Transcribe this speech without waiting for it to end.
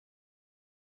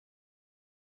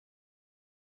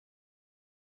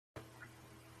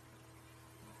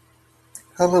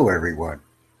Hello, everyone.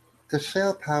 The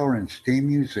Sail Power and Steam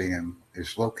Museum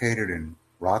is located in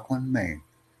Rockland, Maine,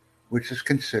 which is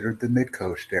considered the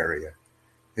Mid-Coast area.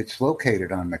 It's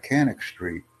located on Mechanic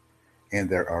Street, and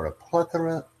there are a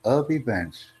plethora of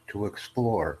events to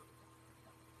explore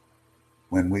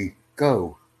when we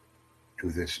go to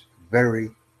this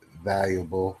very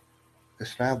valuable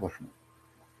establishment.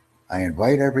 I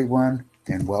invite everyone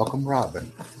and welcome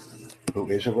Robin, who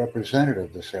is a representative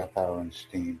of the Sail Power and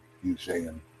Steam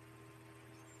Museum,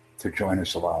 to join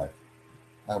us live.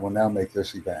 I will now make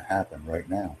this event happen right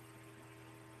now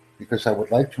because I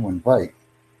would like to invite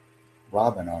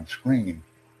Robin on screen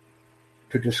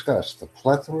to discuss the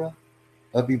plethora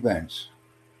of events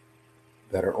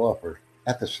that are offered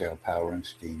at the Sail Power and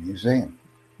Steam Museum.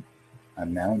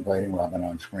 I'm now inviting Robin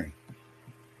on screen.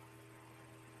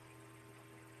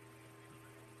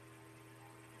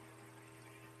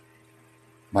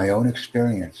 My own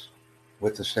experience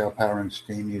with the Sail Power and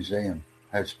Steam Museum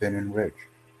has been enriched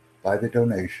by the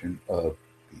donation of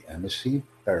the MSC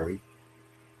Berry,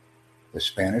 the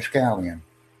Spanish Galleon,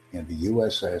 and the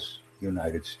USS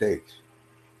United States,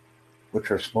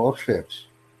 which are small ships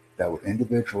that were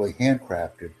individually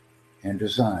handcrafted and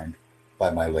designed by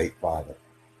my late father.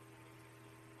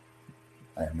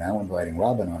 I am now inviting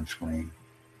Robin on screen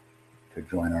to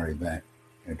join our event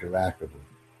interactively.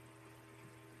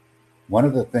 One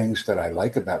of the things that I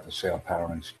like about the Sail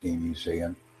Power and Steam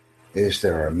Museum is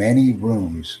there are many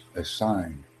rooms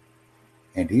assigned,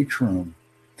 and each room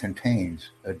contains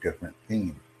a different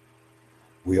theme.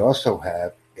 We also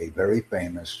have a very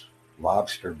famous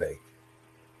lobster bake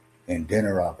and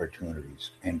dinner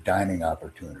opportunities and dining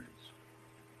opportunities,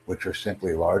 which are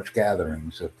simply large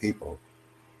gatherings of people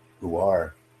who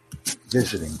are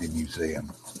visiting the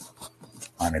museum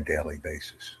on a daily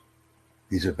basis.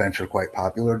 These events are quite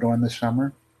popular during the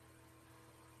summer,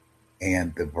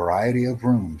 and the variety of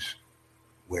rooms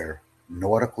where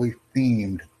nautically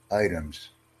themed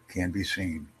items can be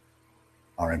seen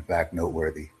are in fact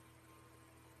noteworthy.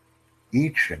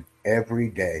 Each and every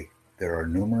day, there are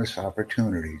numerous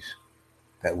opportunities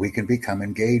that we can become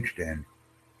engaged in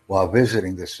while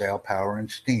visiting the Sail Power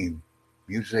and Steam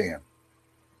Museum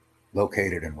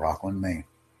located in Rockland, Maine.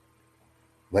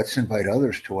 Let's invite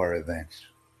others to our events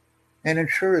and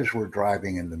ensure as we're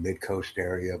driving in the mid-coast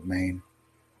area of Maine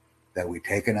that we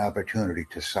take an opportunity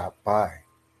to stop by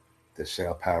the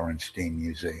Sail Power and Steam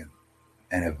Museum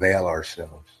and avail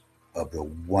ourselves of the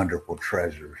wonderful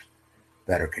treasures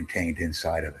that are contained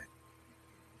inside of it.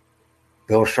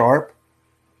 Bill Sharp,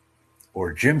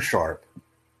 or Jim Sharp,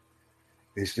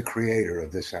 is the creator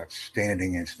of this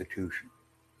outstanding institution,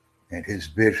 and his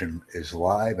vision is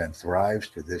live and thrives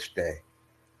to this day.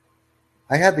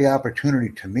 I had the opportunity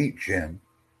to meet Jim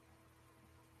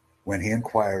when he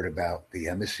inquired about the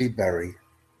MSC Berry,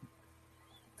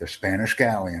 the Spanish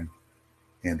Galleon,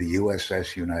 and the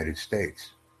USS United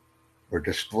States for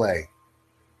display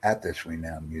at this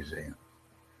renowned museum.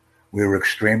 We were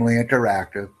extremely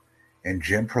interactive, and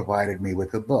Jim provided me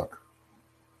with a book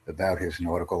about his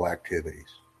nautical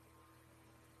activities.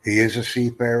 He is a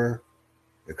seafarer,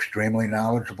 extremely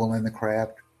knowledgeable in the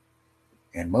craft,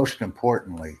 and most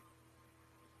importantly,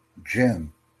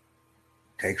 Jim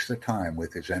takes the time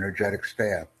with his energetic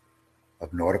staff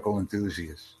of nautical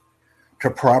enthusiasts to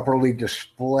properly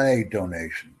display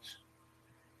donations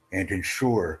and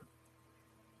ensure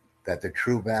that the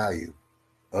true value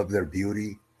of their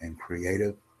beauty and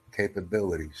creative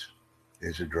capabilities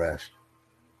is addressed.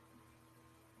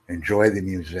 Enjoy the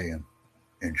museum.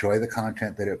 Enjoy the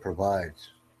content that it provides.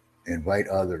 Invite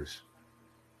others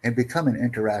and become an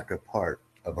interactive part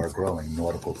of our growing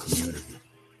nautical community.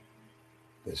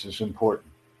 This is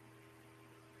important.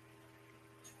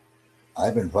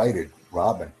 I've invited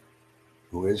Robin,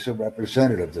 who is a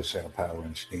representative of the Sail Power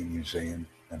and Steam Museum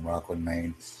in Rockland,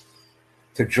 Maine,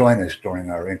 to join us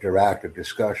during our interactive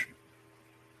discussion.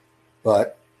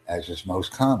 But, as is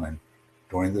most common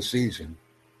during the season,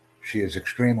 she is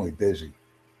extremely busy,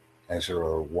 as there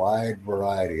are a wide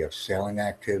variety of sailing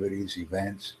activities,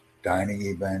 events, dining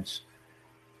events,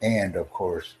 and, of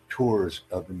course, tours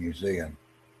of the museum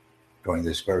during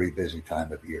this very busy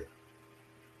time of year.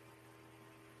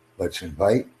 Let's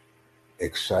invite,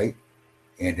 excite,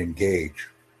 and engage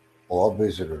all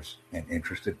visitors and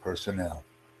interested personnel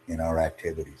in our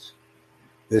activities.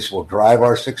 This will drive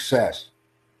our success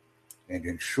and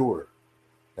ensure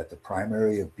that the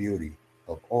primary of beauty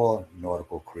of all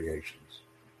nautical creations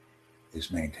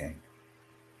is maintained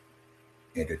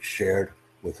and it's shared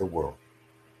with the world.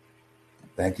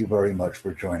 Thank you very much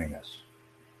for joining us,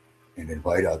 and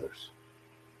invite others.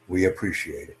 We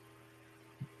appreciate it.